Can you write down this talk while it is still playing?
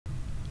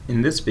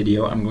In this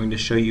video, I'm going to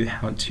show you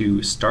how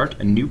to start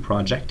a new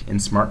project in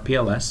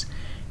SmartPLS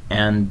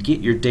and get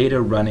your data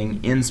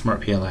running in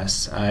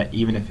SmartPLS,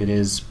 even if it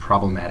is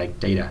problematic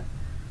data.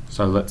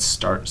 So let's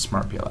start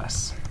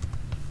SmartPLS.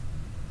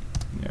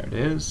 There it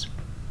is.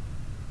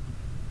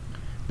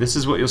 This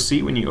is what you'll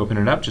see when you open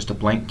it up, just a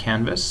blank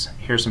canvas.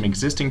 Here's some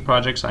existing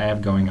projects I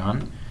have going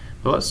on,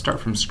 but let's start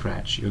from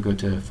scratch. You'll go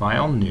to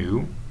File,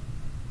 New,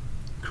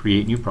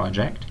 Create New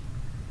Project.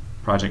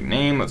 Project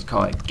name, let's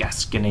call it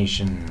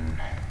Gaskin.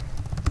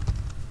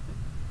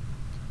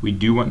 We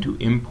do want to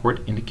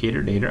import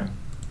indicator data.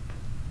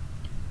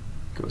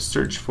 Go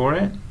search for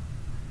it.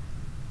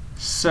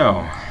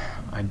 So,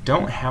 I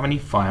don't have any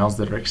files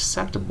that are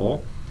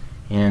acceptable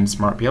in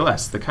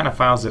SmartPLS. The kind of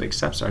files it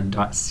accepts are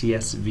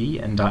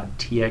 .csv and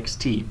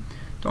 .txt.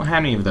 Don't have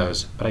any of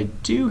those, but I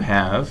do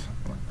have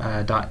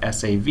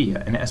 .sav,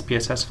 an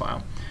SPSS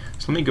file.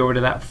 So let me go over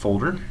to that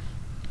folder.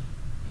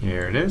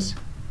 Here it is.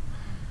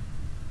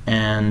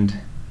 And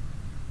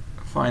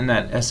find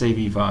that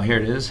SAV file. Here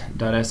it is,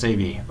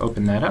 .sav.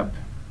 Open that up,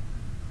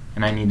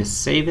 and I need to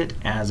save it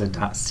as a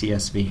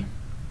 .csv.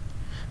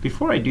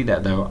 Before I do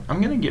that though,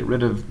 I'm going to get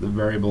rid of the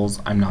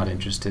variables I'm not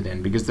interested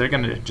in because they're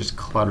going to just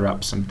clutter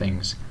up some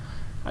things.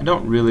 I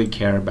don't really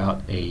care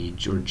about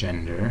age or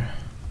gender.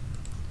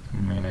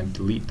 I'm going to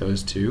delete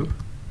those two.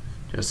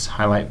 Just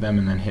highlight them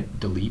and then hit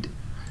delete.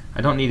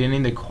 I don't need any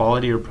of the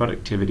quality or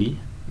productivity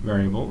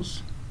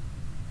variables.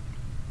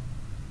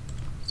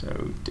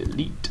 So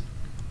delete.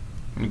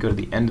 Let me go to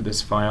the end of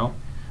this file.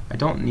 I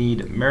don't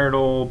need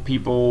marital,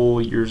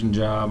 people, years and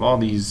job, all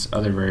these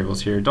other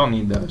variables here. Don't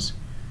need those.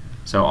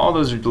 So all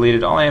those are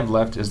deleted. All I have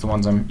left is the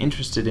ones I'm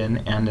interested in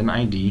and an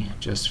ID,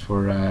 just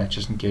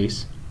in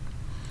case.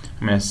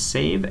 I'm going to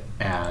save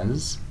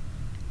as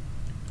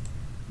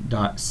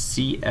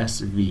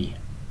 .csv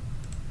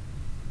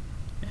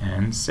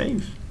and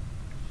save.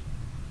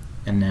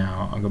 And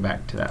now I'll go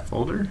back to that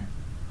folder.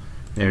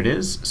 There it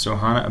is.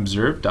 Sohana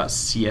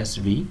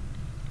observe.csv.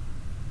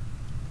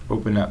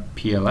 Open up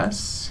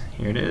PLS.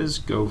 Here it is.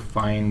 Go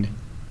find.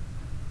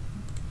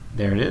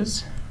 There it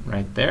is.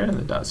 Right there,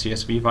 the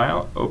 .csv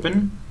file.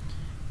 Open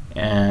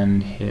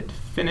and hit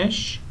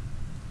finish.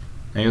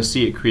 Now you'll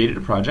see it created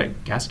a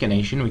project,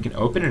 Gaskination. We can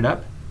open it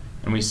up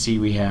and we see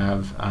we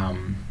have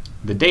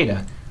the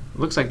data. It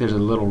looks like there's a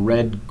little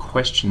red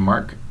question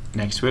mark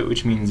next to it,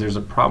 which means there's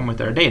a problem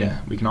with our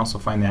data. We can also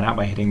find that out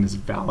by hitting this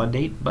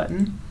validate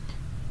button,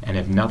 and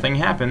if nothing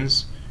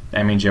happens,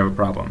 that means you have a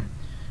problem.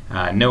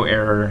 No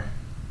error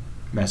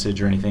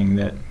message or anything.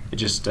 That it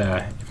just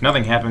if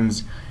nothing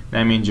happens,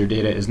 that means your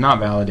data is not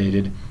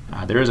validated.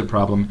 There is a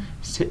problem.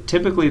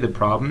 Typically the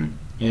problem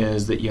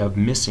is that you have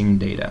missing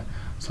data.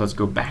 So let's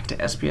go back to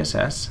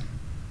SPSS,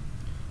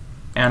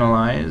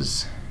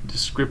 analyze,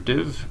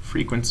 descriptive,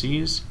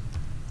 frequencies,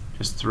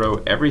 just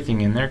throw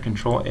everything in there,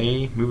 Control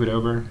A, move it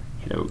over,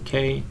 hit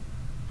OK,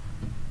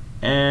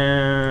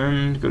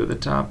 and go to the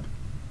top,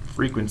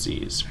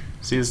 frequencies.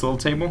 See this little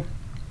table?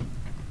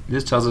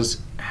 This tells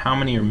us how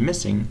many are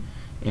missing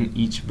in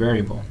each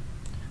variable.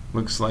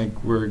 Looks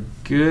like we're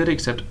good,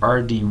 except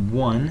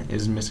RD1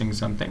 is missing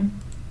something.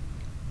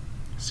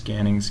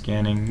 Scanning,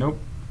 scanning, nope.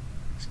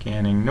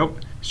 Scanning, nope.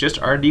 It's just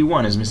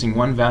RD1 is missing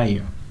one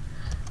value.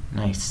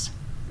 Nice.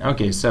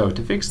 Okay, so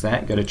to fix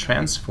that, go to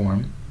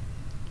Transform,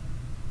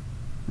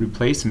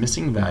 replace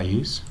missing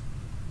values,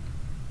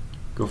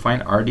 go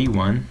find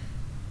RD1.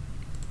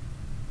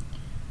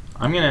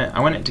 I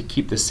want it to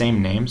keep the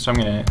same name, so I'm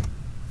gonna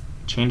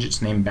change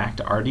its name back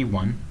to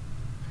RD1.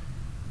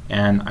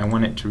 And I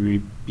want it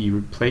to be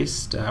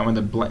replaced, I want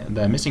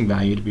the missing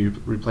value to be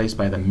replaced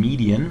by the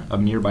median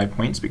of nearby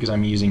points because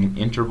I'm using an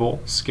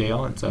interval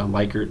scale. It's a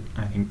Likert,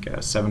 I think,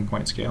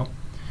 7-point scale.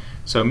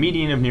 So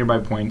median of nearby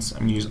points,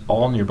 I'm going to use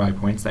all nearby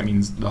points, that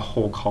means the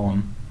whole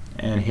column,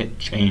 and hit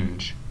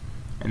change,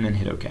 and then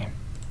hit OK.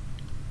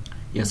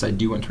 Yes, I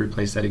do want to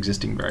replace that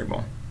existing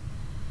variable.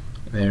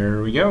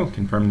 There we go,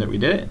 confirm that we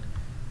did it.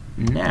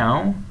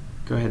 Now,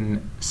 go ahead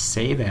and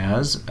save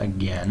as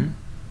again.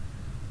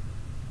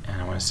 And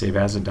I want to save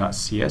as a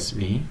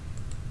 .csv.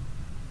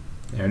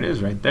 There it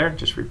is right there.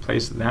 Just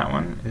replace that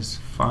one is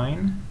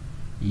fine.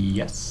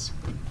 Yes.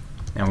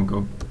 Now we'll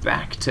go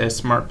back to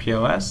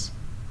SmartPLS.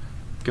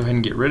 Go ahead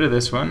and get rid of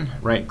this one.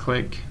 Right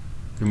click,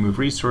 remove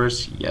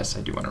resource. Yes,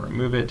 I do want to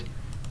remove it.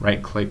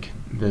 Right click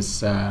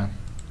this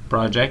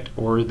project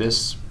or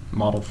this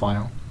model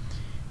file.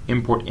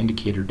 Import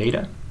indicator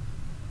data.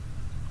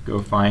 Go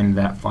find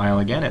that file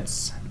again.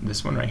 It's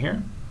this one right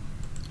here.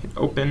 Hit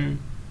open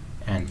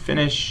and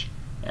finish.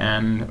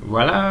 And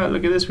voila,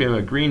 look at this, we have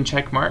a green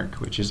check mark,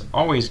 which is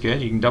always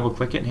good. You can double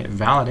click it and hit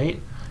validate,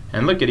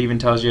 and look, it even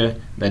tells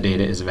you the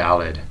data is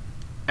valid.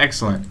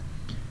 Excellent.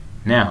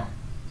 Now,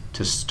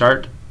 to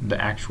start the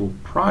actual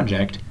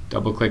project,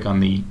 double click on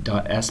the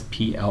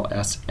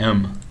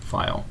 .splsm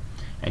file,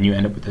 and you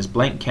end up with this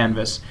blank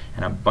canvas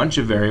and a bunch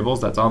of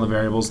variables. That's all the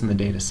variables in the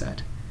data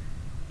set.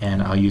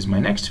 And I'll use my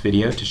next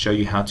video to show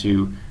you how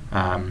to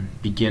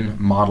begin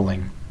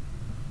modeling.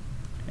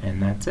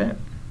 And that's it.